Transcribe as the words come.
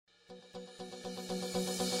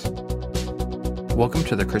Welcome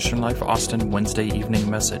to the Christian Life Austin Wednesday evening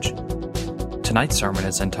message. Tonight's sermon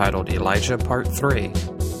is entitled Elijah Part 3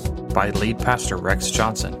 by lead pastor Rex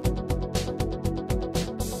Johnson.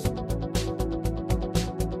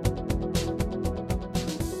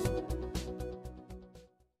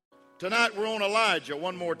 Tonight we're on Elijah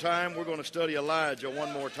one more time. We're going to study Elijah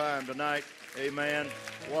one more time tonight. Amen.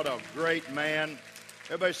 What a great man.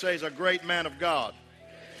 Everybody says a great man of God.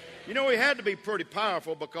 You know, he had to be pretty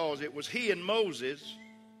powerful because it was he and Moses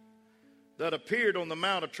that appeared on the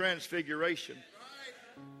Mount of Transfiguration.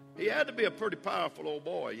 He had to be a pretty powerful old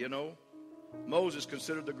boy, you know. Moses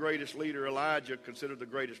considered the greatest leader. Elijah considered the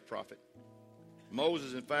greatest prophet.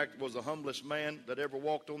 Moses, in fact, was the humblest man that ever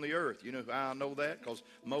walked on the earth. You know how I know that? Because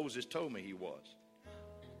Moses told me he was.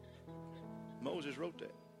 Moses wrote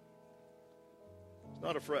that.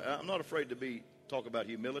 I'm not afraid to talk about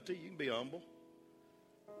humility. You can be humble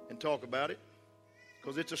and talk about it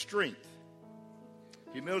because it's a strength.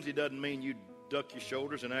 Humility doesn't mean you duck your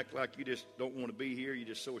shoulders and act like you just don't want to be here. You're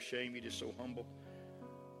just so ashamed. You're just so humble.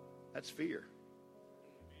 That's fear.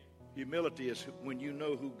 Humility is when you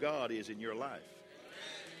know who God is in your life.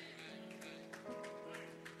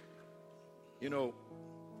 You know,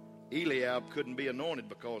 Eliab couldn't be anointed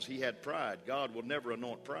because he had pride. God will never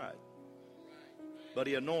anoint pride. But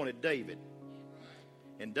he anointed David.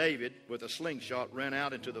 And David, with a slingshot, ran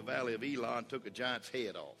out into the valley of Elah and took a giant's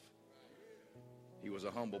head off. He was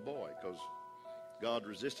a humble boy because God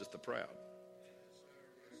resisteth the proud.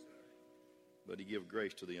 But he gives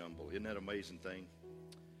grace to the humble. Isn't that an amazing thing?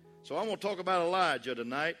 So I'm going to talk about Elijah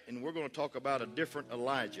tonight, and we're going to talk about a different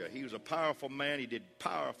Elijah. He was a powerful man. He did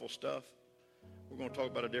powerful stuff. We're going to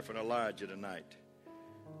talk about a different Elijah tonight.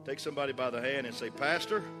 Take somebody by the hand and say,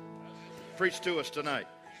 Pastor, preach to us tonight.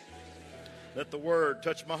 Let the word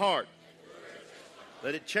touch my heart.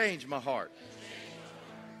 Let it change my heart.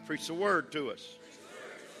 Preach the word to us.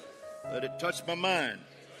 Let it touch my mind.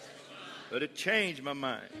 Let it change my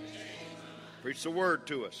mind. Preach the word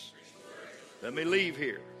to us. Let me leave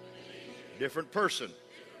here different person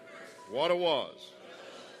what I was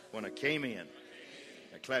when I came in.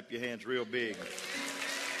 Now clap your hands real big.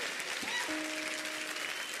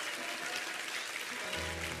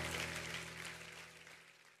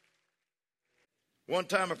 One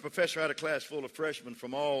time a professor had a class full of freshmen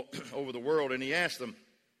from all over the world, and he asked them,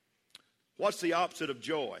 what's the opposite of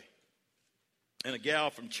joy? And a gal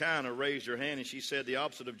from China raised her hand, and she said, the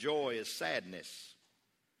opposite of joy is sadness.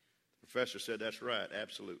 The professor said, that's right,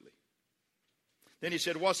 absolutely. Then he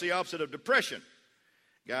said, what's the opposite of depression?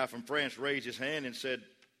 A guy from France raised his hand and said,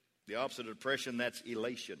 the opposite of depression, that's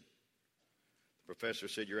elation. The professor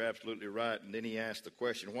said, you're absolutely right. And then he asked the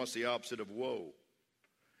question, what's the opposite of woe?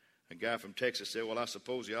 A guy from Texas said, well, I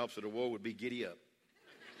suppose the opposite of woe would be giddy up.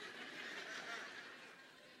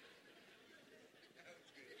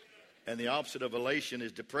 And the opposite of elation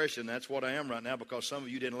is depression. That's what I am right now because some of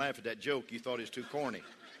you didn't laugh at that joke. You thought it was too corny.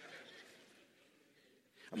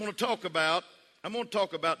 I'm going to talk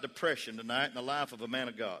about depression tonight in the life of a man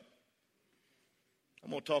of God.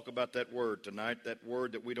 I'm going to talk about that word tonight, that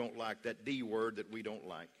word that we don't like, that D word that we don't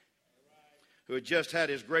like, who had just had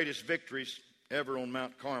his greatest victories ever on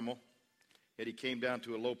Mount Carmel, yet he came down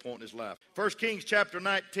to a low point in his life. 1 Kings chapter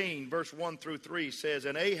 19, verse 1 through 3 says,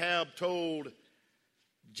 and Ahab told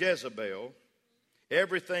Jezebel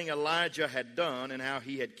everything Elijah had done and how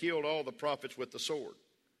he had killed all the prophets with the sword.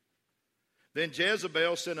 Then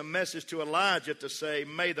Jezebel sent a message to Elijah to say,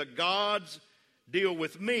 may the gods deal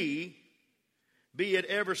with me, be it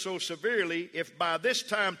ever so severely, if by this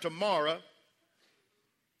time tomorrow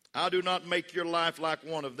I do not make your life like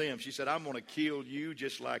one of them. She said, I'm going to kill you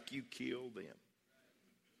just like you killed them.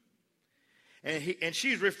 And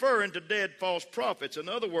she's referring to dead false prophets. In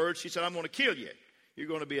other words, she said, I'm going to kill you. You're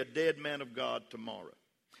going to be a dead man of God tomorrow.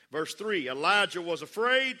 Verse 3, Elijah was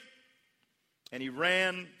afraid and he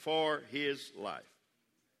ran for his life.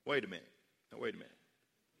 Wait a minute. Now, wait a minute.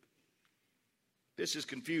 This is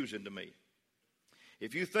confusing to me.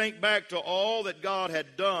 If you think back to all that God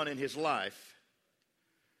had done in his life,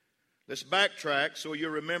 let's backtrack so you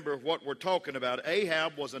remember what we're talking about.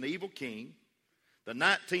 Ahab was an evil king, the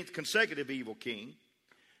 19th consecutive evil king.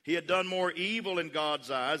 He had done more evil in God's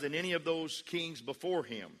eyes than any of those kings before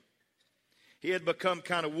him. He had become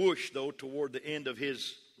kind of whoosh, though, toward the end of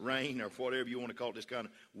his reign, or whatever you want to call it, this kind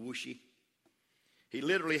of whooshy. He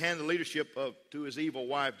literally handed the leadership to his evil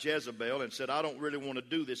wife Jezebel and said, I don't really want to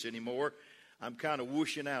do this anymore. I'm kind of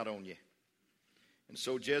whooshing out on you. And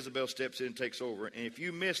so Jezebel steps in and takes over. And if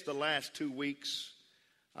you missed the last 2 weeks,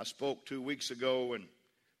 I spoke 2 weeks ago and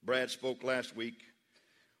Brad spoke last week.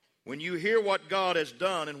 When you hear what God has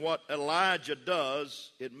done and what Elijah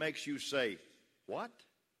does, it makes you say, What?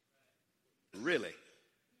 Really?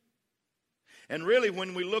 And really,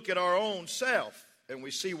 when we look at our own self and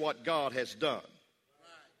we see what God has done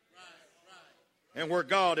and where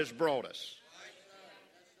God has brought us,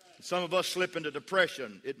 some of us slip into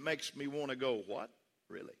depression. It makes me want to go, what?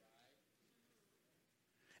 Really?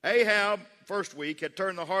 Ahab, first week, had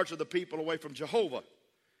turned the hearts of the people away from Jehovah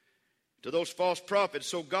to those false prophets.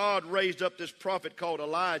 So God raised up this prophet called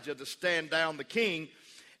Elijah to stand down the king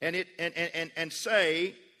and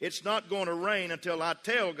say, it's not going to rain until I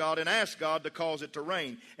tell God and ask God to cause it to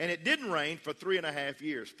rain. And it didn't rain for 3.5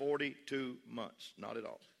 years, 42 months, not at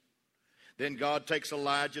all. Then God takes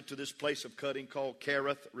Elijah to this place of cutting called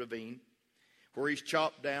Kerith Ravine, where he's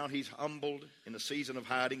chopped down, he's humbled in the season of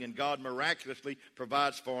hiding, and God miraculously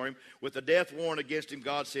provides for him. With a death warrant against him,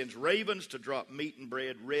 God sends ravens to drop meat and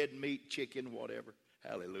bread, red meat, chicken, whatever.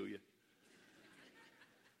 Hallelujah.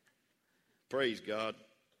 Praise God.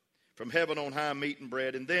 From heaven on high, meat and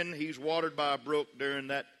bread. And then he's watered by a brook during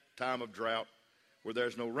that time of drought where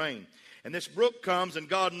there's no rain. And this brook comes and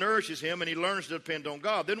God nourishes him and he learns to depend on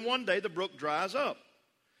God. Then one day the brook dries up.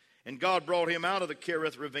 And God brought him out of the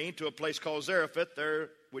Kerith Ravine to a place called Zarephath, there,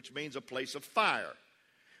 which means a place of fire,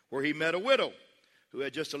 where he met a widow who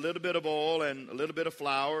had just a little bit of oil and a little bit of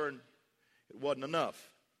flour, and it wasn't enough.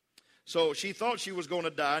 So she thought she was going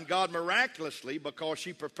to die, and God miraculously, because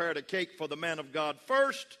she prepared a cake for the man of God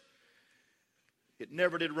first, it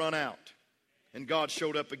never did run out. And God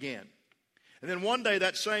showed up again. And then one day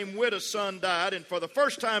that same widow's son died, and for the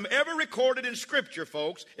first time ever recorded in Scripture,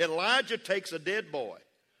 folks, Elijah takes a dead boy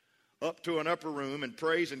up to an upper room and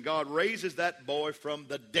prays, and God raises that boy from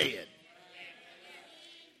the dead.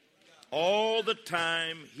 All the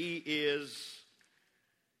time he is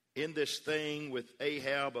in this thing with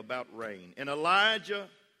Ahab about rain. And Elijah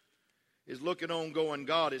is looking on going,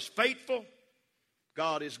 God is faithful,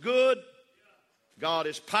 God is good, God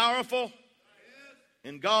is powerful,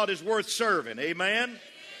 and God is worth serving. Amen?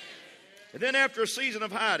 And then after a season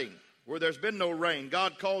of hiding, where there's been no rain,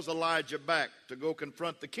 God calls Elijah back to go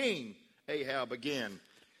confront the king, Ahab, again.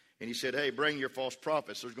 And he said, hey, bring your false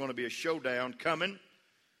prophets. There's going to be a showdown coming.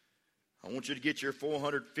 I want you to get your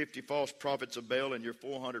 450 false prophets of Baal and your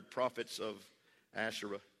 400 prophets of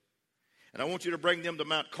Asherah. And I want you to bring them to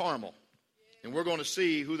Mount Carmel. And we're going to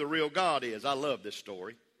see who the real God is. I love this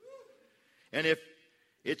story. And if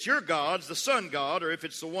it's your gods, the sun god, or if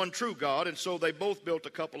it's the one true God. And so they both built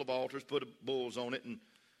a couple of altars, put bulls on it,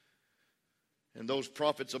 and those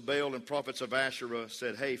prophets of Baal and prophets of Asherah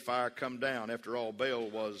said, hey, fire, come down. After all, Baal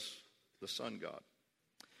was the sun god.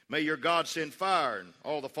 May your God send fire. And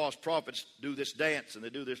all the false prophets do this dance, and they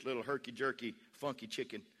do this little herky-jerky, funky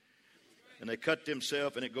chicken. And they cut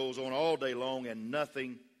themselves, and it goes on all day long, and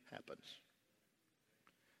nothing happens.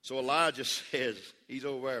 So Elijah says, he's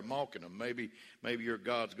over there mocking them. Maybe your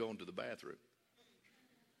God's going to the bathroom.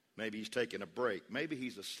 Maybe he's taking a break. Maybe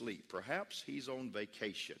he's asleep. Perhaps he's on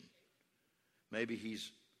vacation. Maybe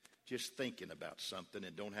he's just thinking about something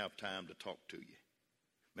and don't have time to talk to you.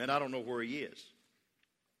 Man, I don't know where he is.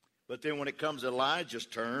 But then when it comes to Elijah's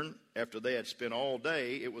turn, after they had spent all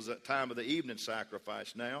day, it was at time of the evening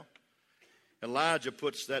sacrifice now. Elijah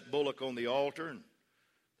puts that bullock on the altar, and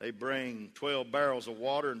they bring 12 barrels of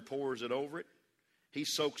water and pours it over it. He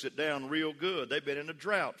soaks it down real good. They've been in a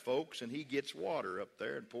drought, folks, and he gets water up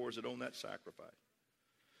there and pours it on that sacrifice.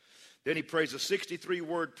 Then he prays a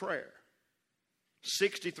 63-word prayer.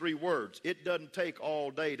 63 words. It doesn't take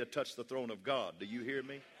all day to touch the throne of God. Do you hear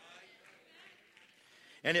me?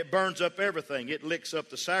 And it burns up everything. It licks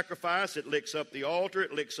up the sacrifice. It licks up the altar.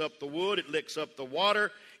 It licks up the wood. It licks up the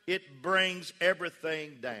water. It brings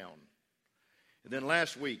everything down. And then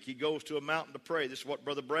last week, he goes to a mountain to pray. This is what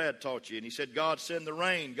Brother Brad taught you. And he said, God, send the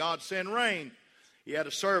rain. God, send rain. He had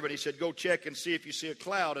a servant. He said, go check and see if you see a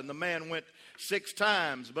cloud. And the man went 6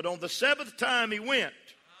 times. But on the 7th time he went,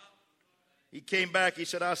 he came back. He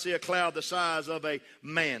said, I see a cloud the size of a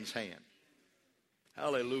man's hand.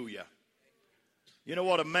 Hallelujah. You know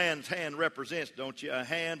what a man's hand represents, don't you? A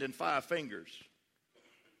hand and 5 fingers,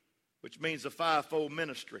 which means the 5-fold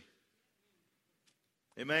ministry.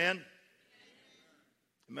 Amen?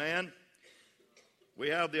 Amen? We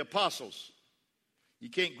have the apostles. You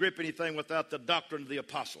can't grip anything without the doctrine of the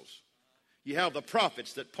apostles. You have the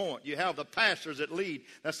prophets that point. You have the pastors that lead.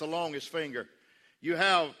 That's the longest finger. You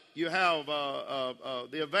have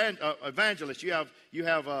the evangelists. You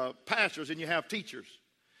have pastors, and you have teachers.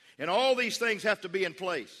 And all these things have to be in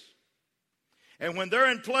place. And when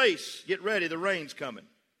they're in place, get ready, the rain's coming.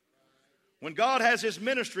 When God has his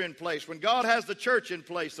ministry in place, when God has the church in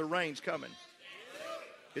place, the rain's coming.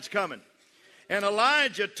 It's coming. And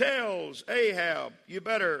Elijah tells Ahab, you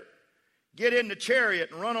better Get in the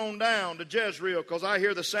chariot and run on down to Jezreel, because I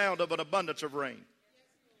hear the sound of an abundance of rain.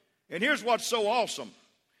 And here's what's so awesome.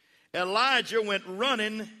 Elijah went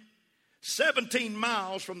running 17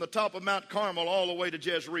 miles from the top of Mount Carmel all the way to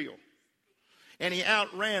Jezreel. And he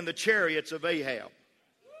outran the chariots of Ahab.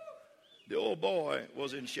 The old boy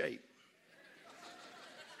was in shape.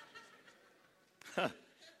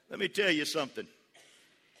 Let me tell you something.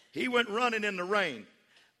 He went running in the rain.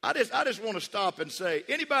 I just want to stop and say,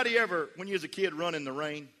 anybody ever, when you was a kid, run in the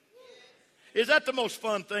rain? Is that the most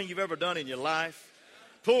fun thing you've ever done in your life?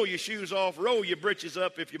 Pull your shoes off, roll your britches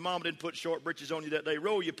up. If your mom didn't put short britches on you that day,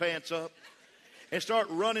 roll your pants up and start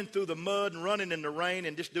running through the mud and running in the rain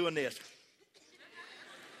and just doing this.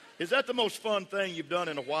 Is that the most fun thing you've done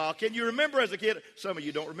in a while? Can you remember as a kid? Some of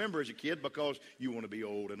you don't remember as a kid because you want to be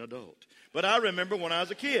old and adult. But I remember when I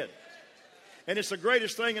was a kid. And it's the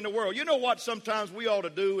greatest thing in the world. You know what sometimes we ought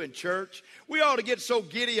to do in church? We ought to get so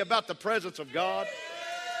giddy about the presence of God.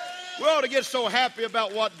 We ought to get so happy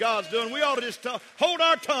about what God's doing. We ought to just hold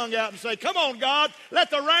our tongue out and say, come on, God,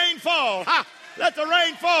 let the rain fall. Ha! Let the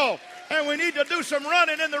rain fall. And we need to do some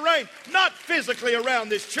running in the rain, not physically around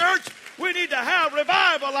this church. We need to have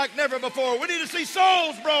revival like never before. We need to see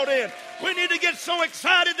souls brought in. We need to get so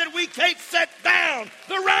excited that we can't sit down.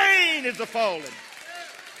 The rain is a-falling.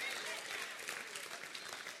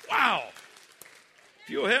 Wow. If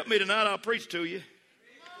you'll help me tonight, I'll preach to you.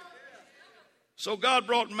 So God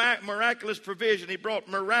brought miraculous provision. He brought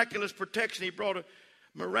miraculous protection. He brought a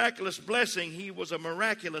miraculous blessing. He was a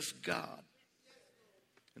miraculous God.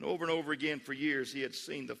 And over again for years, he had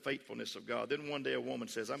seen the faithfulness of God. Then one day a woman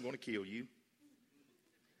says, I'm going to kill you.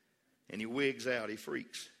 And he wigs out. He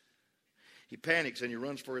freaks. He panics and he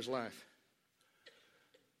runs for his life.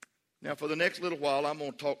 Now, for the next little while, I'm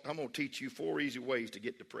going to teach you 4 easy ways to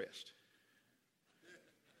get depressed.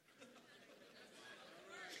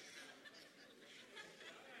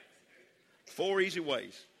 Four easy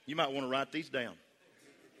ways. You might want to write these down.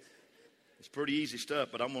 It's pretty easy stuff,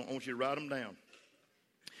 but I want you to write them down.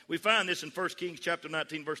 We find this in 1 Kings chapter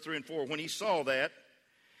 19, verse 3 and 4. When he saw that,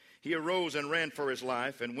 he arose and ran for his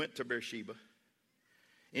life and went to Beersheba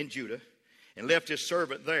in Judah and left his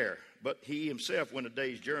servant there. But he himself went a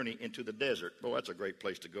day's journey into the desert. Boy, that's a great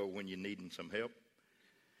place to go when you're needing some help.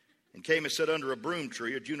 And came and sat under a broom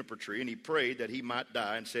tree, a juniper tree, and he prayed that he might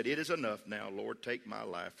die and said, it is enough now, Lord, take my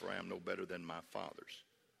life, for I am no better than my father's.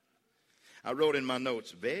 I wrote in my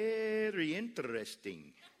notes, very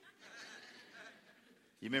interesting.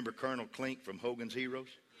 You remember Colonel Klink from Hogan's Heroes?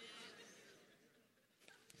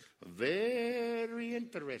 Very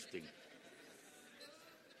interesting.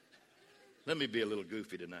 Let me be a little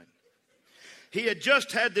goofy tonight. He had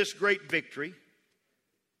just had this great victory.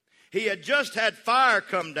 He had just had fire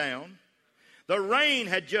come down. The rain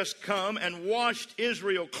had just come and washed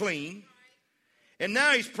Israel clean. And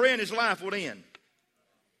now he's praying his life would end.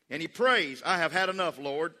 And he prays, I have had enough,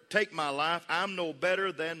 Lord. Take my life. I'm no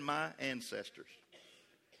better than my ancestors.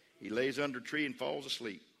 He lays under a tree and falls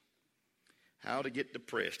asleep. How to get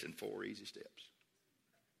depressed in 4 easy steps.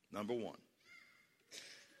 Number 1.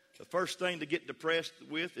 The first thing to get depressed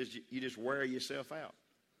with is you just wear yourself out.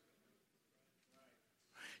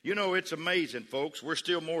 You know, it's amazing, folks. We're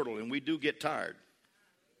still mortal, and we do get tired.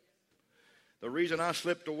 The reason I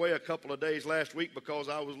slipped away a couple of days last week because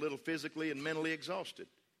I was a little physically and mentally exhausted.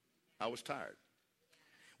 I was tired.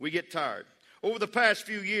 We get tired. Over the past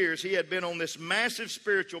few years, he had been on this massive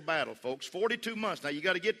spiritual battle, folks. 42 months. Now, you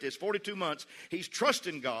got to get this. 42 months. He's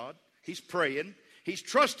trusting God. He's praying. He's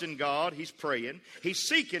trusting God, he's praying. He's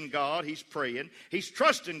seeking God, he's praying. He's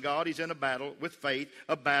trusting God, he's in a battle with faith,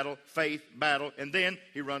 a battle, faith, battle, and then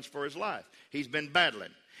he runs for his life. He's been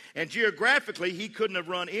battling. And geographically, he couldn't have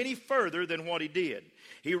run any further than what he did.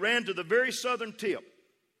 He ran to the very southern tip,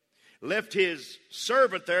 left his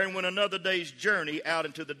servant there, and went another day's journey out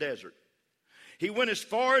into the desert. He went as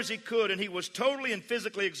far as he could, and he was totally and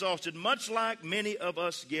physically exhausted, much like many of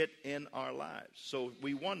us get in our lives. So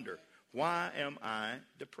we wonder, why am I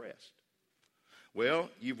depressed? Well,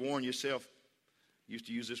 you've worn yourself, used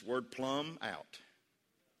to use this word, plumb out.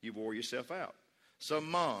 You've wore yourself out.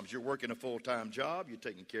 Some moms, you're working a full-time job, you're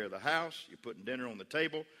taking care of the house, you're putting dinner on the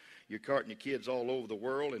table, you're carting your kids all over the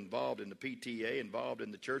world, involved in the PTA, involved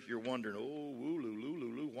in the church. You're wondering, oh,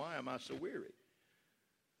 woo-loo, why am I so weary?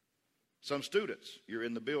 Some students, you're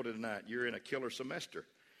in the building tonight, you're in a killer semester,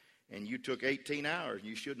 and you took 18 hours, and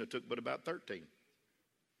you shouldn't have took but about 13.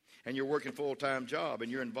 And you're working a full-time job,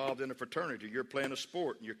 and you're involved in a fraternity, you're playing a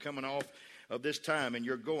sport, and you're coming off of this time, and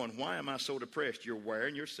you're going, why am I so depressed? You're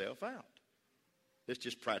wearing yourself out. It's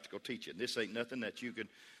just practical teaching. This ain't nothing that you can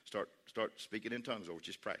start speaking in tongues over. It's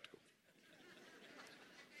just practical.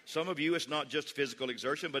 Some of you, it's not just physical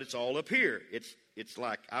exertion, but it's all up here. It's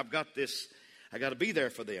like, I've got this, I got to be there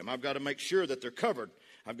for them. I've got to make sure that they're covered.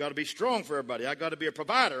 I've got to be strong for everybody. I've got to be a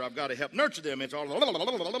provider. I've got to help nurture them. It's all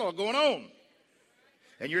going on.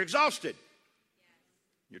 And you're exhausted.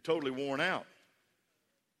 You're totally worn out.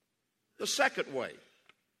 The second way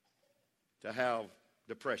to have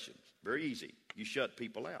depression, very easy. You shut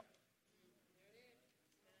people out.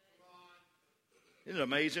 Isn't it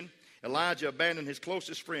amazing? Elijah abandoned his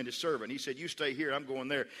closest friend, his servant. He said, you stay here, I'm going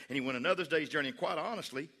there. And he went another day's journey. And quite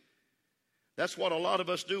honestly, that's what a lot of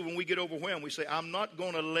us do when we get overwhelmed. We say, I'm not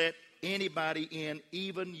going to let anybody in,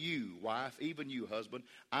 even you, wife, even you, husband.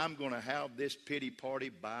 I'm going to have this pity party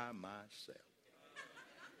by myself.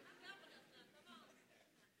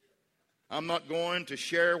 I'm not going to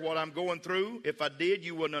share what I'm going through. If I did,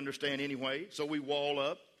 you wouldn't understand anyway. So we wall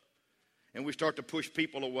up and we start to push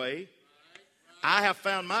people away. I have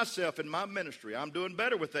found myself in my ministry. I'm doing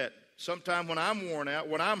better with that. Sometime when I'm worn out,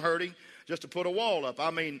 when I'm hurting, just to put a wall up. I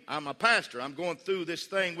mean, I'm a pastor. I'm going through this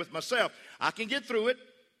thing with myself. I can get through it.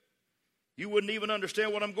 You wouldn't even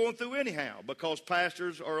understand what I'm going through anyhow, because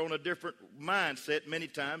pastors are on a different mindset many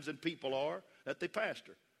times than people are that they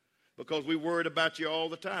pastor. Because we're worried about you all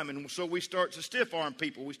the time. And so we start to stiff-arm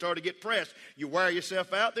people. We start to get pressed. You wear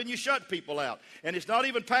yourself out, then you shut people out. And it's not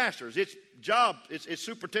even pastors. It's jobs. It's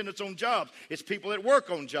superintendents on jobs. It's people that work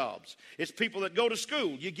on jobs. It's people that go to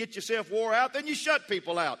school. You get yourself wore out, then you shut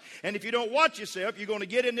people out. And if you don't watch yourself, you're going to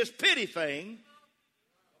get in this pity thing.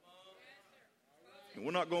 And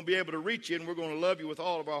we're not going to be able to reach you, and we're going to love you with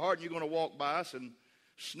all of our heart. And you're going to walk by us and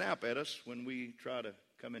snap at us when we try to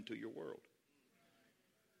come into your world.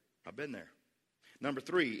 I've been there. Number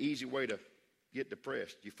 3, easy way to get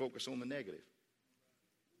depressed. You focus on the negative.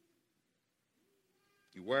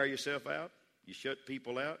 You wear yourself out, you shut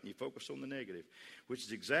people out, and you focus on the negative, which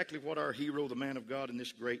is exactly what our hero, the man of God in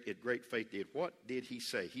this great faith did. What did he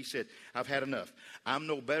say? He said, I've had enough. I'm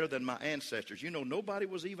no better than my ancestors. You know, nobody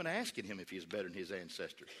was even asking him if he was better than his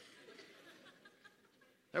ancestors.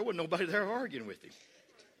 There wasn't nobody there arguing with him.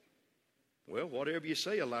 Well, whatever you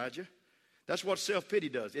say, Elijah. That's what self-pity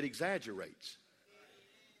does. It exaggerates.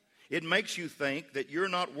 It makes you think that you're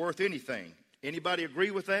not worth anything. Anybody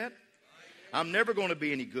agree with that? I'm never going to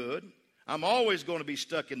be any good. I'm always going to be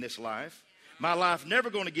stuck in this life. My life never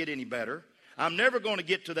going to get any better. I'm never going to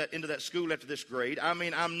get into that school after this grade. I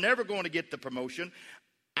mean, I'm never going to get the promotion.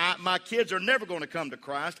 My kids are never going to come to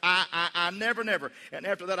Christ. I never. And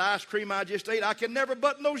after that ice cream I just ate, I can never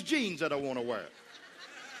button those jeans that I want to wear.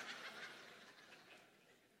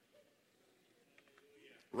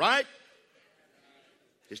 Right?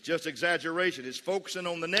 It's just exaggeration. It's focusing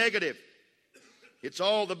on the negative. It's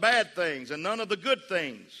all the bad things and none of the good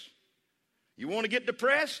things. You want to get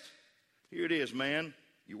depressed? Here it is, man.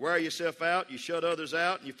 You wear yourself out, you shut others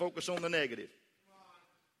out, and you focus on the negative.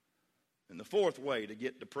 And the fourth way to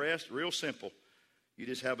get depressed, real simple. You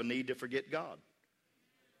just have a need to forget God.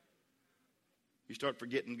 You start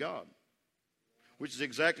forgetting God, which is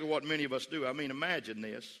exactly what many of us do. I mean, imagine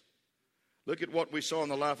this. Look at what we saw in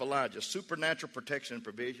the life of Elijah. Supernatural protection and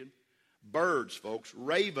provision. Birds, folks.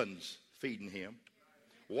 Ravens feeding him.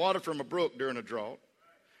 Water from a brook during a drought.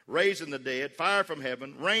 Raising the dead. Fire from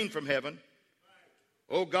heaven. Rain from heaven.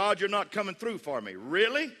 Oh, God, you're not coming through for me.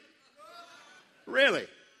 Really? Really?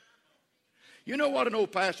 You know what an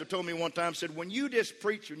old pastor told me one time? Said, when you just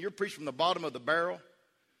preach, when you're preaching from the bottom of the barrel,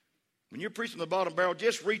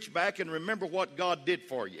 just reach back and remember what God did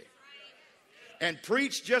for you. And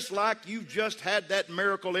preach just like you just had that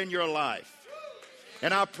miracle in your life.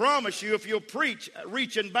 And I promise you, if you'll preach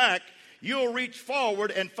reaching back, you'll reach forward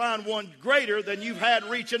and find one greater than you've had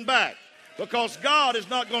reaching back. Because God is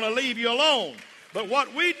not going to leave you alone. But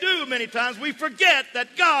what we do many times, we forget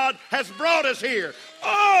that God has brought us here.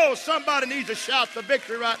 Oh, somebody needs to shout the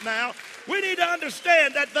victory right now. We need to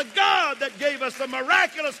understand that the God that gave us the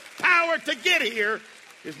miraculous power to get here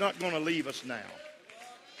is not going to leave us now.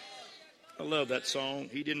 I love that song.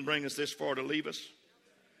 He didn't bring us this far to leave us.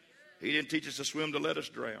 He didn't teach us to swim to let us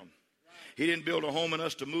drown. He didn't build a home in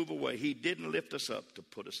us to move away. He didn't lift us up to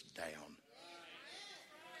put us down.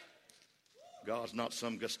 God's not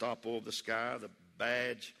some Gestapo of the sky. The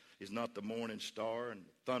badge is not the morning star, and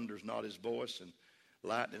thunder's not his voice, and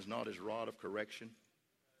lightning is not his rod of correction.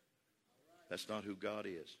 That's not who God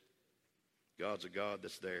is. God's a God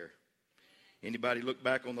that's there. Anybody look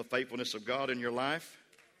back on the faithfulness of God in your life?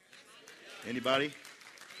 Anybody?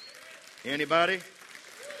 Anybody?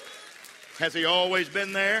 Has he always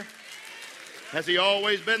been there? Has he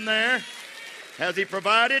always been there? Has he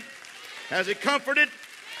provided? Has he comforted?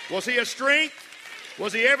 Was he a strength?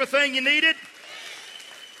 Was he everything you needed?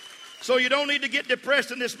 So you don't need to get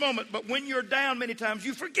depressed in this moment. But when you're down many times,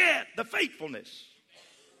 you forget the faithfulness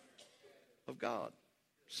of God.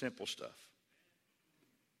 Simple stuff.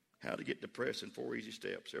 How to get depressed in 4 easy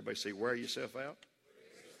steps. Everybody say, wear yourself out.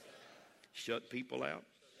 Shut people out.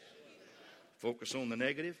 Focus on the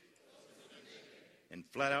negative. And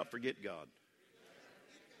flat out forget God.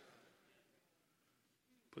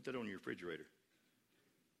 Put that on your refrigerator.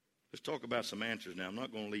 Let's talk about some answers now. I'm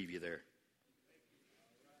not going to leave you there.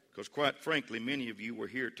 Because quite frankly, many of you were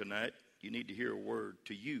here tonight. You need to hear a word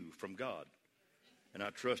to you from God. And I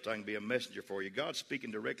trust I can be a messenger for you. God's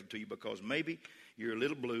speaking directly to you because maybe you're a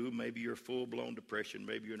little blue. Maybe you're full-blown depression.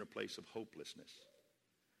 Maybe you're in a place of hopelessness.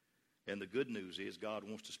 And the good news is God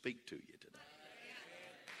wants to speak to you today.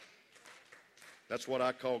 That's what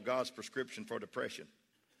I call God's prescription for depression.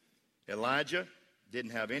 Elijah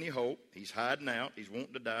didn't have any hope. He's hiding out. He's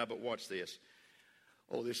wanting to die. But watch this.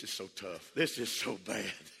 Oh, this is so tough. This is so bad.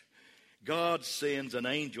 God sends an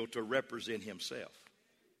angel to represent himself.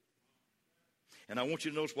 And I want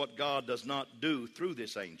you to notice what God does not do through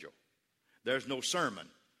this angel. There's no sermon.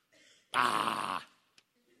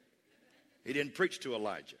 He didn't preach to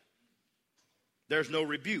Elijah. There's no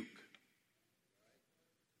rebuke.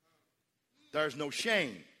 There's no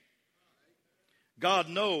shame. God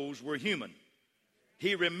knows we're human.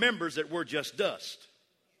 He remembers that we're just dust.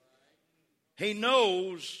 He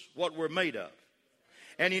knows what we're made of.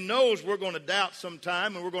 And he knows we're going to doubt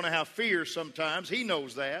sometime and we're going to have fear sometimes. He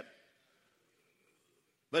knows that.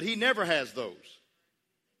 But he never has those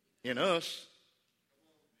in us.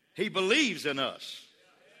 He believes in us.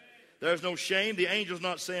 There's no shame. The angel's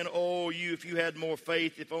not saying, oh, if you had more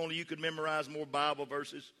faith, if only you could memorize more Bible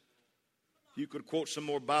verses. You could quote some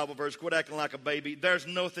more Bible verses. Quit acting like a baby. There's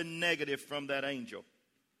nothing negative from that angel.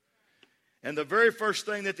 And the very first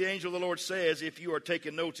thing that the angel of the Lord says, if you are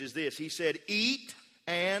taking notes, is this. He said, eat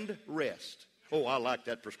and rest. Oh, I like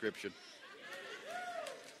that prescription.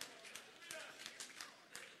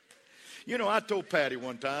 You know, I told Patty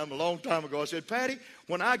one time, a long time ago, I said, Patty,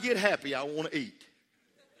 when I get happy, I want to eat.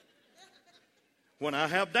 When I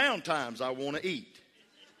have down times, I want to eat.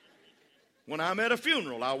 When I'm at a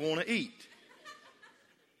funeral, I want to eat.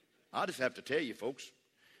 I just have to tell you, folks,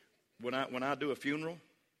 when I do a funeral,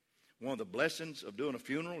 one of the blessings of doing a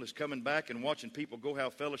funeral is coming back and watching people go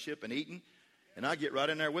have fellowship and eating. And I get right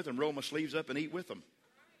in there with them, roll my sleeves up and eat with them.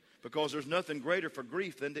 Because there's nothing greater for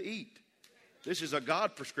grief than to eat. This is a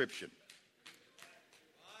God prescription.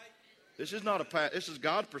 This is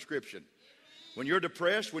God's prescription. When you're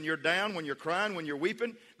depressed, when you're down, when you're crying, when you're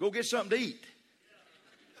weeping, go get something to eat.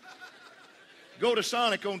 Go to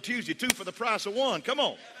Sonic on Tuesday, 2 for the price of 1. Come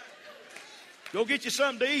on. Go get you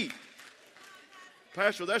something to eat.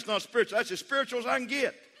 Pastor, that's not spiritual. That's as spiritual as I can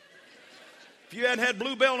get. If you hadn't had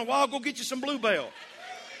Bluebell in a while, go get you some Bluebell.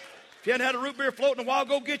 If you hadn't had a root beer float in a while,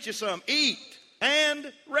 go get you some. Eat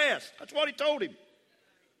and rest. That's what he told him.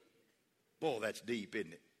 Boy, that's deep,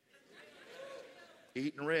 isn't it?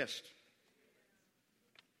 Eat and rest.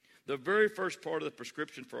 The very first part of the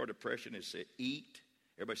prescription for our depression is to eat.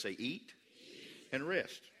 Everybody say eat and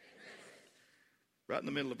rest. Right in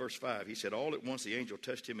the middle of verse 5, he said, all at once the angel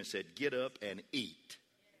touched him and said, get up and eat.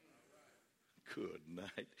 Good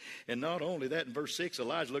night. And not only that, in verse 6,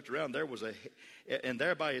 Elijah looked around, and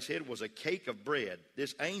there by his head was a cake of bread,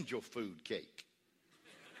 this angel food cake.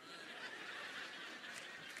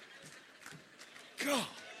 God.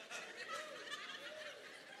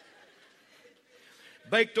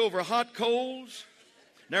 Baked over hot coals.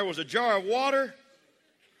 There was a jar of water.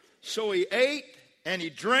 So he ate and he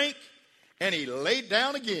drank and he laid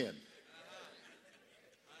down again.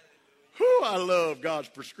 Whew, I love God's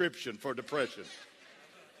prescription for depression.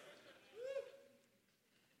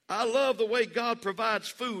 I love the way God provides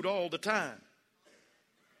food all the time.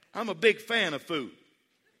 I'm a big fan of food.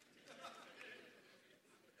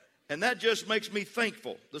 And that just makes me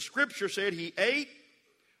thankful. The scripture said he ate.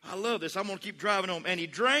 I love this. I'm going to keep driving home. And he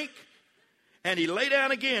drank and he lay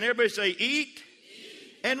down again. Everybody say eat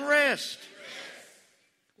and rest.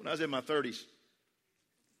 When I was in my 30s,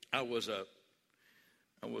 I was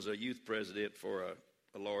a youth president for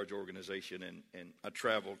a large organization, and I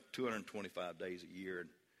traveled 225 days a year.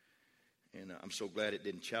 And I'm so glad it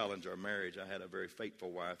didn't challenge our marriage. I had a very faithful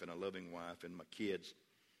wife and a loving wife and my kids.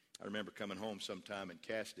 I remember coming home sometime, and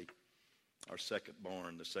Cassidy, the second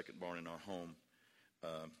born in our home,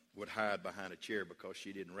 would hide behind a chair because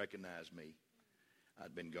she didn't recognize me.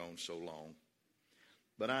 I'd been gone so long.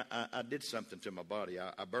 But I did something to my body.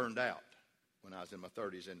 I burned out when I was in my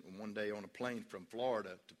 30s. And one day on a plane from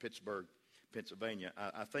Florida to Pittsburgh, Pennsylvania,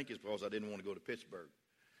 I think it's because I didn't want to go to Pittsburgh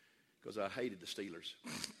because I hated the Steelers.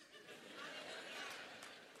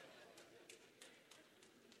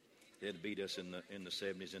 They had beat us in the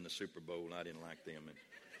 70s in the Super Bowl, and I didn't like them.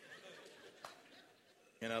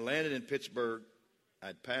 And I landed in Pittsburgh.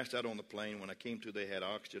 I'd passed out on the plane. When I came to, they had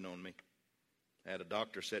oxygen on me. I had a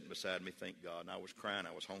doctor sitting beside me, thank God. And I was crying.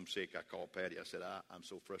 I was homesick. I called Patty. I said, I'm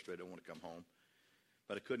so frustrated. I don't want to come home.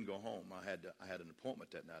 But I couldn't go home. I had an appointment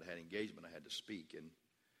that night. I had engagement. I had to speak in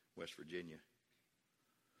West Virginia.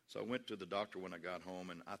 So I went to the doctor when I got home,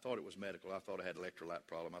 and I thought it was medical. I thought I had an electrolyte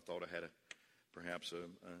problem. I thought I had perhaps an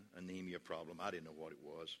anemia problem. I didn't know what it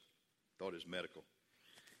was. I thought it was medical.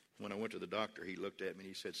 When I went to the doctor, he looked at me and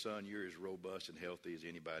he said, son, you're as robust and healthy as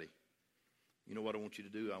anybody. You know what I want you to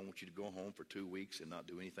do? I want you to go home for 2 weeks and not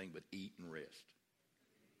do anything but eat and rest.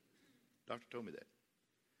 Doctor told me that.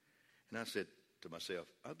 And I said to myself,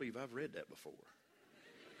 I believe I've read that before.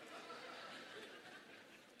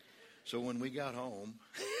 So when we got home,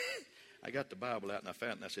 I got the Bible out and I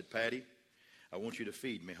found it and I said, Patty, I want you to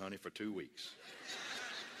feed me, honey, for 2 weeks.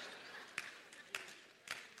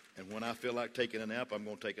 And when I feel like taking a nap, I'm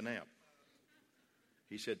going to take a nap.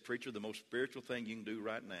 He said, preacher, the most spiritual thing you can do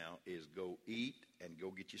right now is go eat and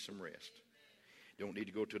go get you some rest. Don't need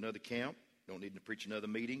to go to another camp. Don't need to preach another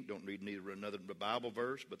meeting. Don't need another Bible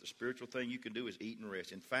verse. But the spiritual thing you can do is eat and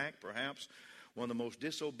rest. In fact, perhaps one of the most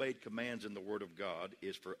disobeyed commands in the Word of God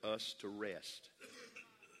is for us to rest.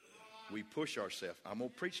 We push ourselves. I'm going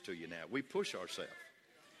to preach to you now. We push ourselves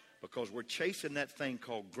because we're chasing that thing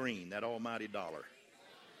called green, that almighty dollar.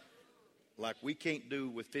 Like we can't do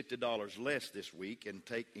with $50 less this week and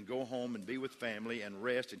go home and be with family and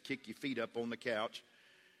rest and kick your feet up on the couch.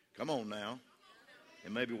 Come on now.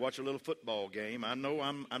 And maybe watch a little football game. I know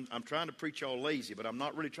I'm trying to preach y'all lazy, but I'm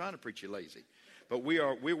not really trying to preach you lazy. But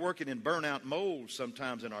we're working in burnout modes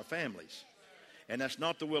sometimes in our families. And that's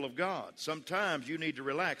not the will of God. Sometimes you need to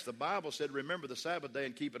relax. The Bible said, remember the Sabbath day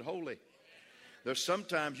and keep it holy. There's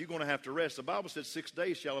sometimes you're going to have to rest. The Bible said 6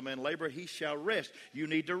 days shall a man labor, he shall rest. You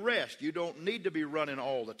need to rest. You don't need to be running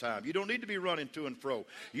all the time. You don't need to be running to and fro.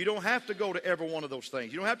 You don't have to go to every one of those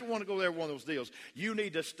things. You don't have to want to go to every one of those deals. You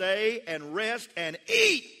need to stay and rest and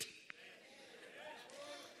eat.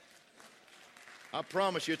 I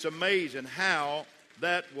promise you, it's amazing how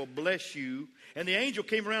that will bless you. And the angel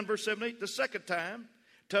came around, verse 7 8, the second time,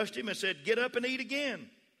 touched him and said, get up and eat again.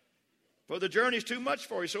 For the journey's too much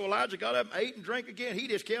for you. So Elijah got up and ate and drank again. He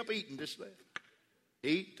just kept eating this thing.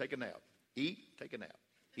 Eat, take a nap. Eat, take a nap.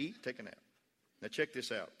 Eat, take a nap. Now check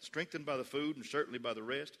this out. Strengthened by the food and certainly by the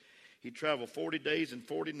rest, he traveled 40 days and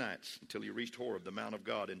 40 nights until he reached Horeb, the Mount of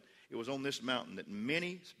God. And it was on this mountain that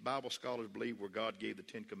many Bible scholars believe where God gave the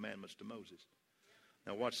 10 Commandments to Moses.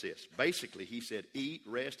 Now watch this. Basically, he said, eat,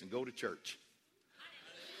 rest, and go to church.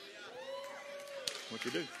 What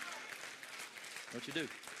you do? What you do?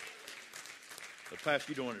 But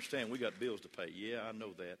Pastor, you don't understand. We got bills to pay. Yeah, I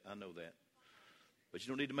know that. I know that. But you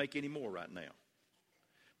don't need to make any more right now.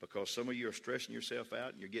 Because some of you are stressing yourself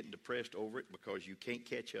out and you're getting depressed over it because you can't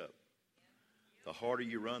catch up. The harder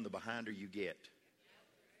you run, the behinder you get.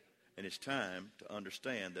 And it's time to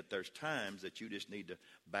understand that there's times that you just need to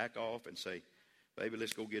back off and say, baby,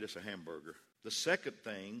 let's go get us a hamburger. The second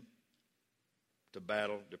thing to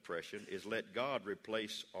battle depression is let God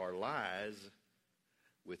replace our lies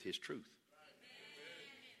with his truth.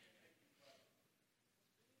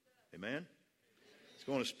 Amen? It's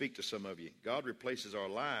going to speak to some of you. God replaces our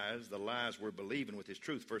lies, the lies we're believing, with his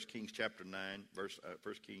truth. 1 Kings chapter 9, 1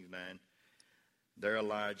 Kings 9. There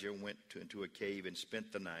Elijah went into a cave and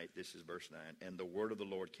spent the night. This is verse 9. And the word of the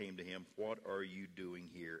Lord came to him. What are you doing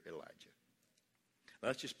here, Elijah?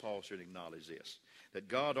 Let's just pause here and acknowledge this. That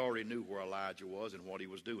God already knew where Elijah was and what he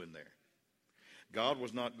was doing there. God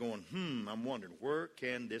was not going, I'm wondering, where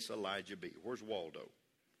can this Elijah be? Where's Waldo?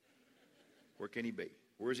 Where can he be?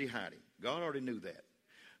 Where is he hiding? God already knew that.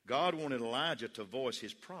 God wanted Elijah to voice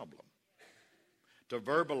his problem, to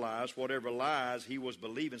verbalize whatever lies he was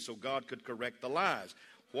believing so God could correct the lies.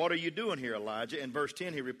 What are you doing here, Elijah? In verse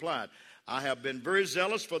 10 he replied, I have been very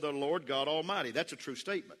zealous for the Lord God Almighty. That's a true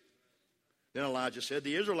statement. Then Elijah said,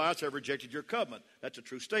 the Israelites have rejected your covenant. That's a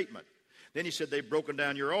true statement. Then he said, they've broken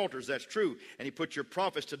down your altars. That's true. And he put your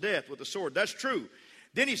prophets to death with the sword. That's true.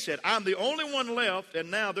 Then he said, I'm the only one left,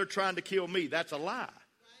 and now they're trying to kill me. That's a lie.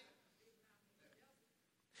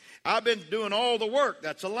 I've been doing all the work.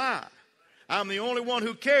 That's a lie. I'm the only one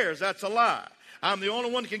who cares. That's a lie. I'm the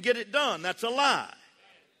only one who can get it done. That's a lie.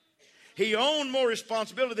 He owned more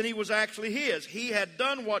responsibility than he was actually his. He had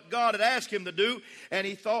done what God had asked him to do, and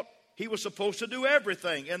he thought he was supposed to do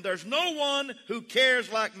everything. And there's no one who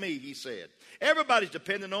cares like me, he said. Everybody's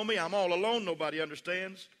dependent on me. I'm all alone. Nobody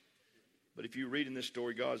understands. But if you read in this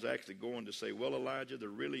story, God's actually going to say, well, Elijah,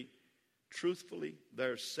 truthfully,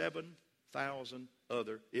 there's 7 7,000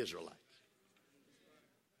 other Israelites.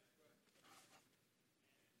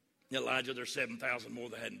 Elijah, there's 7,000 more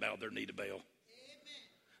that hadn't bowed their knee to Baal.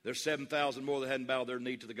 There's 7,000 more that hadn't bowed their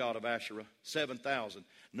knee to the god of Asherah. 7,000.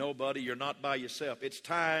 No, buddy, you're not by yourself. It's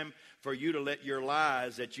time for you to let your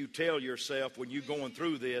lies that you tell yourself when you're going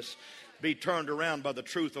through this be turned around by the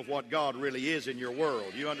truth of what God really is in your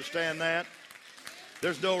world. You understand that?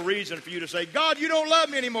 There's no reason for you to say, God, you don't love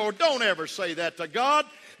me anymore. Don't ever say that to God.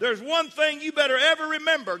 There's one thing you better ever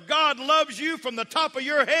remember. God loves you from the top of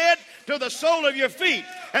your head to the sole of your feet.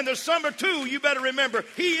 And there's number two, you better remember,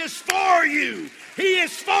 He is for you. He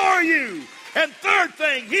is for you. And third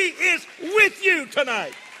thing, He is with you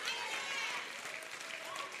tonight.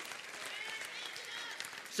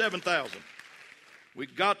 7,000.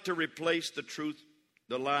 We've got to replace the truth,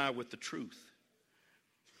 the lie with the truth.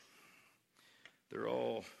 They're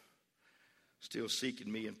all still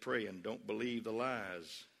seeking me and praying. Don't believe the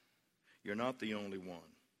lies. You're not the only one.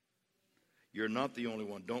 You're not the only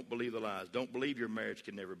one. Don't believe the lies. Don't believe your marriage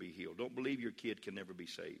can never be healed. Don't believe your kid can never be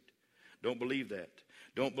saved. Don't believe that.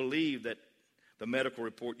 Don't believe that the medical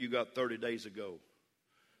report you got 30 days ago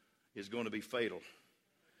is going to be fatal.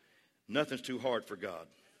 Nothing's too hard for God.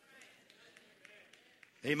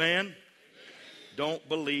 Amen? Don't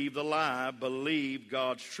believe the lie. Believe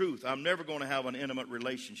God's truth. I'm never going to have an intimate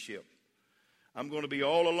relationship. I'm going to be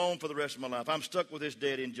all alone for the rest of my life. I'm stuck with this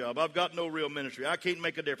dead-end job. I've got no real ministry. I can't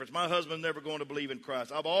make a difference. My husband's never going to believe in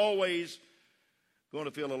Christ. I'm always going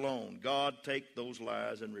to feel alone. God, take those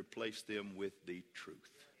lies and replace them with the truth.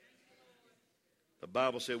 The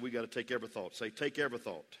Bible said we got to take every thought. Say, take every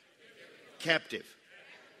thought captive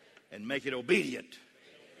and make it obedient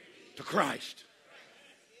to Christ.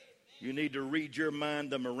 You need to read your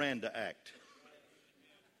mind the Miranda Act.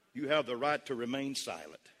 You have the right to remain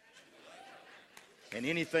silent. And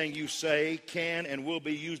anything you say can and will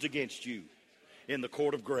be used against you in the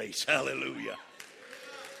court of grace. Hallelujah.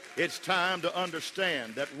 It's time to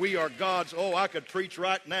understand that we are God's, I could preach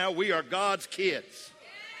right now. We are God's kids.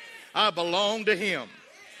 I belong to Him.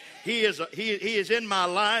 He is in my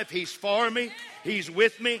life. He's for me. He's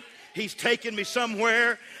with me. He's taken me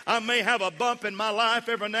somewhere. I may have a bump in my life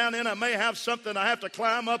every now and then. I may have something I have to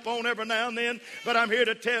climb up on every now and then. But I'm here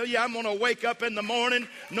to tell you, I'm going to wake up in the morning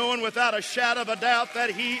knowing without a shadow of a doubt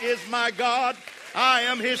that He is my God. I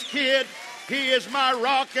am His kid. He is my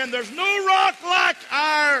rock, and there's no rock like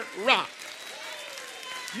our rock.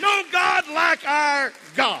 No God like our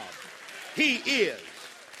God. He is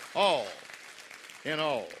all in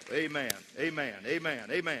all. Amen. Amen. Amen.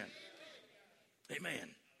 Amen. Amen.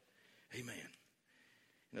 Amen.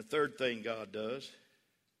 And the third thing God does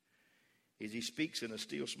is He speaks in a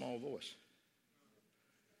still small voice.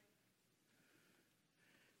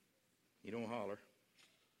 You don't holler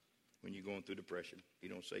when you're going through depression. You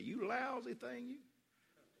don't say, you lousy thing, you.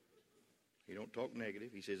 You don't talk negative.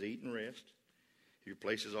 He says, eat and rest. He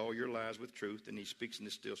replaces all your lies with truth, and He speaks in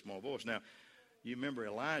this still small voice. Now, you remember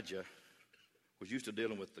Elijah was used to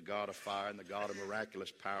dealing with the God of fire and the God of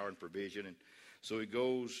miraculous power and provision. And so he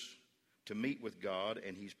goes to meet with God,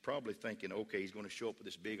 and he's probably thinking, okay, He's going to show up with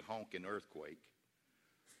this big honking earthquake.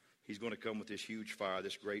 He's going to come with this huge fire,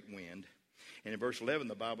 this great wind. And in verse 11,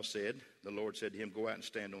 the Bible said, the Lord said to him, go out and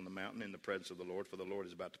stand on the mountain in the presence of the Lord, for the Lord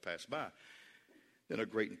is about to pass by. Then a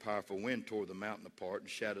great and powerful wind tore the mountain apart and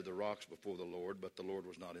shattered the rocks before the Lord, but the Lord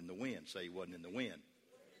was not in the wind. Say He wasn't in the wind.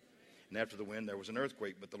 And after the wind, there was an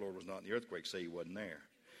earthquake, but the Lord was not in the earthquake. Say He wasn't there.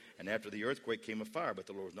 And after the earthquake came a fire, but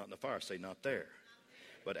the Lord was not in the fire. Say not there.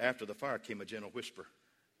 But after the fire came a gentle whisper.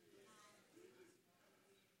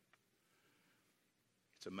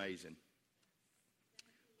 It's amazing.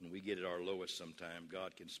 When we get at our lowest sometime,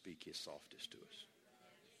 God can speak His softest to us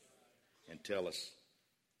and tell us,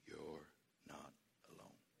 you're not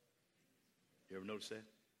alone. You ever notice that?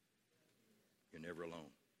 You're never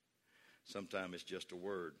alone. Sometimes it's just a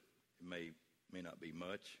word. It may not be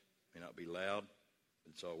much, may not be loud,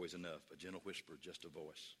 but it's always enough. A gentle whisper, just a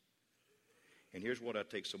voice. And here's what I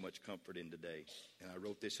take so much comfort in today, and I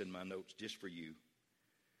wrote this in my notes just for you,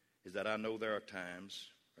 is that I know there are times,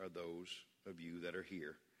 or those of you that are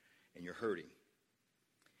here, and you're hurting.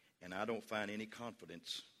 And I don't find any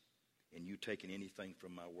confidence in you taking anything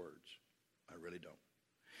from my words. I really don't.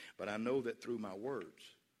 But I know that through my words,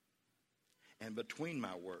 and between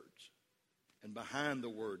my words, and behind the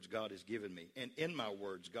words God has given me, and in my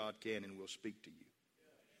words, God can and will speak to you.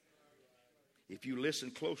 If you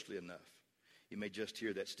listen closely enough, you may just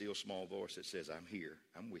hear that still small voice that says, I'm here,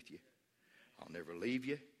 I'm with you. I'll never leave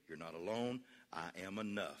you. You're not alone. I am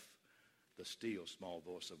enough. The still small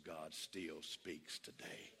voice of God still speaks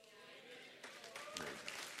today.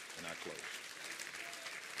 And I close.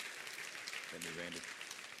 Isn't he, Randy?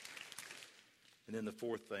 And then the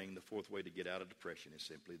fourth way to get out of depression is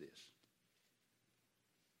simply this.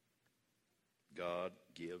 God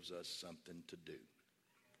gives us something to do.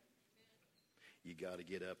 You got to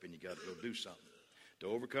get up and you got to go do something. To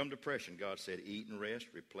overcome depression, God said, eat and rest,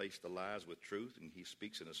 replace the lies with truth, and he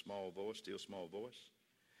speaks in a small voice, still small voice.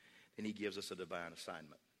 Then he gives us a divine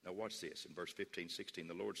assignment. Now watch this. In verse 15, 16,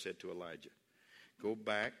 the Lord said to Elijah, go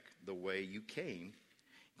back the way you came,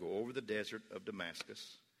 go over the desert of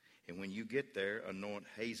Damascus, and when you get there, anoint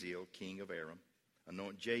Hazael, king of Aram,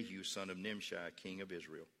 anoint Jehu, son of Nimshi, king of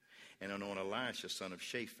Israel, and anoint Elisha, son of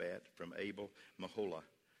Shaphat, from Abel-Meholah,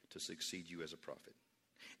 to succeed you as a prophet.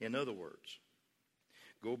 In other words,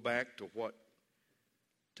 go back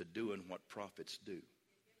to doing what prophets do.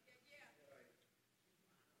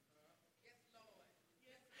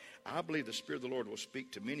 I believe the Spirit of the Lord will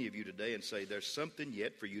speak to many of you today and say, there's something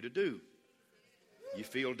yet for you to do. You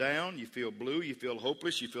feel down, you feel blue, you feel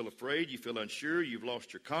hopeless, you feel afraid, you feel unsure, you've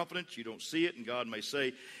lost your confidence, you don't see it, and God may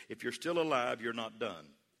say, if you're still alive, you're not done.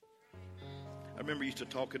 I remember used to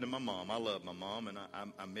talking to my mom. I love my mom, and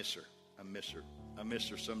I miss her. I miss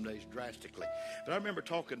her some days drastically. But I remember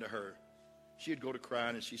talking to her. She'd go to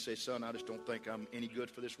crying, and she'd say, son, I just don't think I'm any good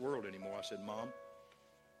for this world anymore. I said, Mom,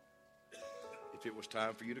 if it was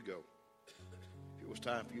time for you to go,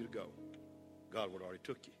 God would already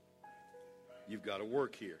took you. You've got to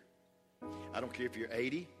work here. I don't care if you're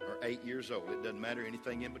 80 or 8 years old. It doesn't matter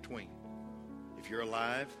anything in between. If you're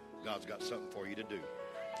alive, God's got something for you to do.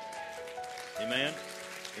 Amen?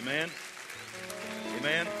 Amen?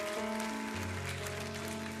 Amen?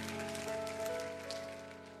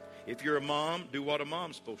 If you're a mom, do what a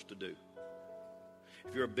mom's supposed to do.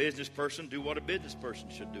 If you're a business person, do what a business person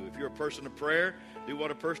should do. If you're a person of prayer, do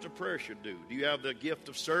what a person of prayer should do. Do you have the gift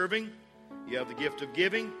of serving? You have the gift of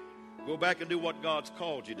giving? Go back and do what God's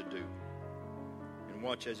called you to do. And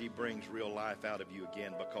watch as he brings real life out of you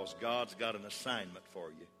again, because God's got an assignment for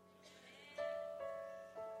you.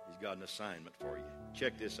 He's got an assignment for you.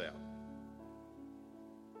 Check this out.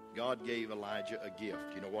 God gave Elijah a gift.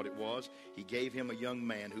 You know what it was? He gave him a young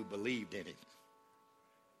man who believed in him.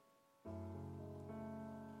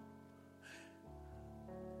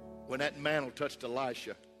 When that mantle touched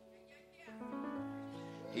Elisha,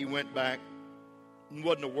 he went back.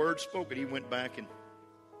 Wasn't a word spoken. He went back and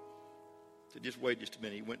said, just wait just a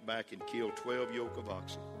minute. He went back and killed 12 yoke of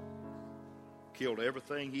oxen. Killed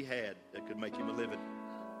everything he had that could make him a living.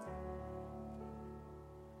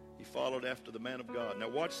 He followed after the man of God. Now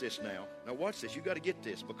watch this now. Now watch this. You got to get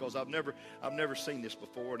this, because I've never seen this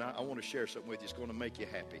before, and I want to share something with you. It's going to make you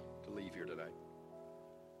happy to leave here today.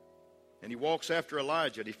 And he walks after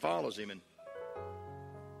Elijah, and he follows him. And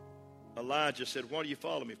Elijah said, what do you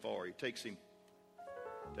follow me for? He takes him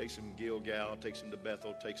Gilgal, takes him to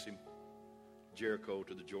Bethel, takes him Jericho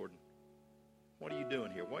to the Jordan. What are you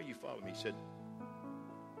doing here? Why are you following me? He said,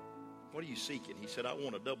 what are you seeking? He said, I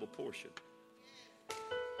want a double portion.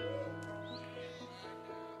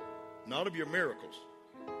 Not of your miracles.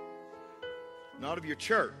 Not of your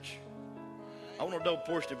church. I want a double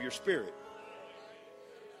portion of your spirit.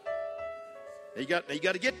 Now you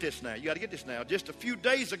got to get this now. You got to get this now. Just a few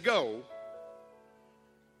days ago,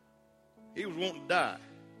 he was wanting to die.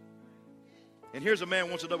 And here's a man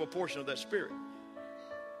who wants a double portion of that spirit.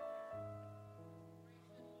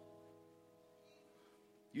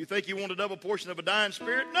 You think he wanted a double portion of a dying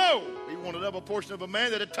spirit? No. He wanted a double portion of a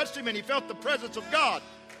man that had touched him and he felt the presence of God.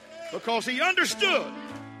 Because he understood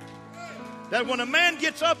that when a man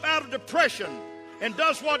gets up out of depression and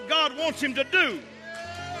does what God wants him to do,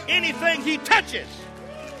 anything he touches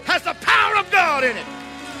has the power of God in it.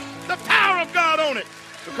 The power of God on it.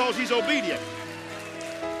 Because he's obedient.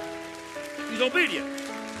 He's obedient.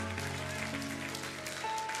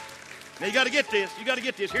 Now you got to get this. You got to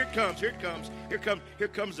get this. Here it comes. Here it comes.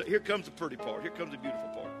 Here comes the pretty part. Here comes the beautiful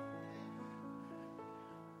part.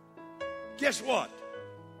 Guess what?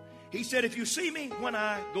 He said, if you see me when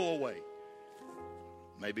I go away,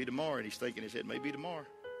 maybe tomorrow. And he's thinking in his head, maybe tomorrow.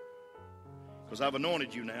 Because I've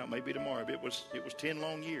anointed you now. Maybe tomorrow. It was 10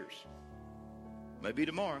 long years. Maybe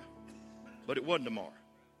tomorrow. But it wasn't tomorrow.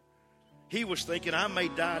 He was thinking, I may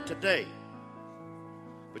die today.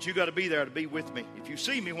 But you got to be there to be with me. If you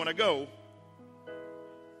see me when I go,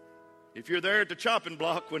 if you're there at the chopping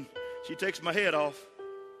block when she takes my head off,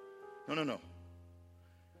 no.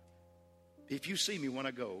 If you see me when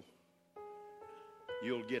I go,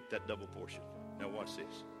 you'll get that double portion. Now watch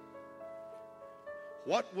this.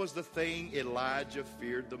 What was the thing Elijah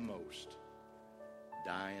feared the most?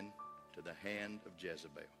 Dying to the hand of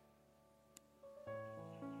Jezebel.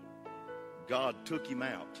 God took him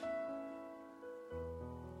out.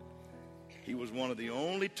 He was one of the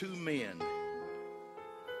only two men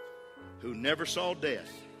who never saw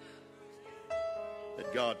death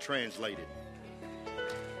that God translated.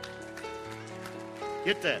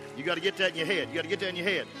 Get that. You got to get that in your head. You got to get that in your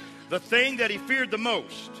head. The thing that he feared the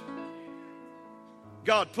most,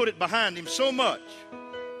 God put it behind him so much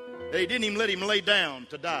that he didn't even let him lay down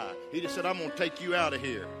to die. He just said, I'm going to take you out of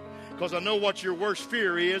here because I know what your worst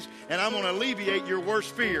fear is, and I'm going to alleviate your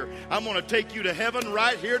worst fear. I'm going to take you to heaven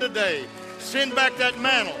right here today. Send back that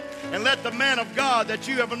mantle and let the man of God that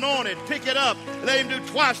you have anointed pick it up. Let him do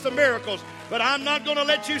twice the miracles. But I'm not going to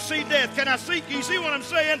let you see death. Can you see what I'm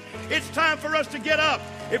saying? It's time for us to get up.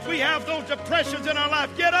 If we have those depressions in our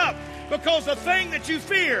life, get up. Because the thing that you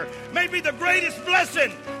fear may be the greatest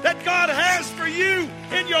blessing that God has for you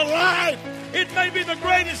in your life. It may be the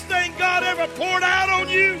greatest thing God ever poured out on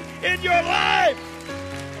you in your life.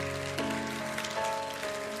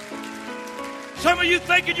 Some of you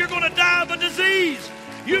thinking you're going to die of a disease.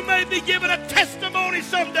 You may be given a testimony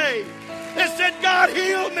someday that said, God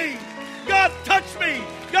healed me. God touched me.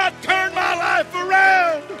 God turned my life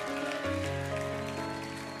around.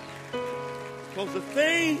 Because the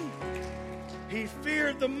thing he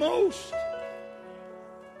feared the most,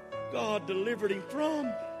 God delivered him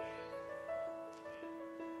from.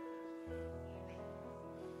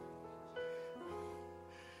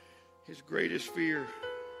 His greatest fear,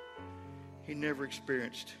 he never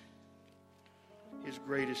experienced. His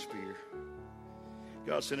greatest fear.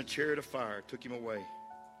 God sent a chariot of fire, took him away.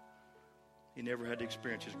 He never had to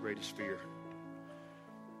experience his greatest fear.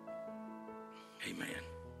 Amen.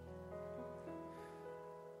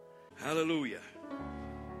 Hallelujah.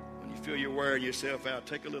 When you feel you're wearing yourself out,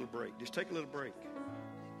 take a little break. Just take a little break.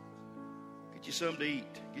 Get you something to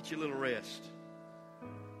eat. Get you a little rest.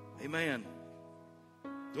 Amen.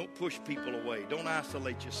 Don't push people away. Don't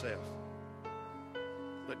isolate yourself.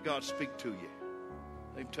 Let God speak to you.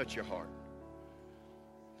 Let him touch your heart.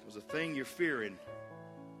 Because the thing you're fearing,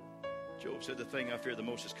 Job said, the thing I fear the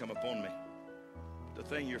most has come upon me. The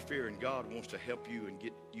thing you're fearing, God wants to help you and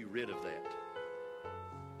get you rid of that.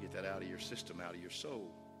 Get that out of your system, out of your soul.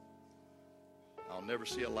 I'll never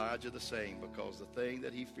see Elijah the same because the thing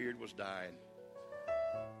that he feared was dying.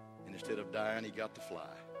 And instead of dying, he got to fly.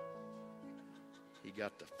 He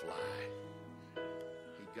got to fly.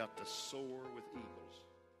 He got to soar with eagles.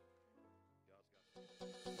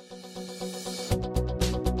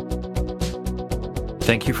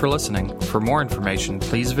 Thank you for listening. For more information,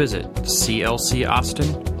 please visit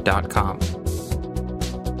clcaustin.com.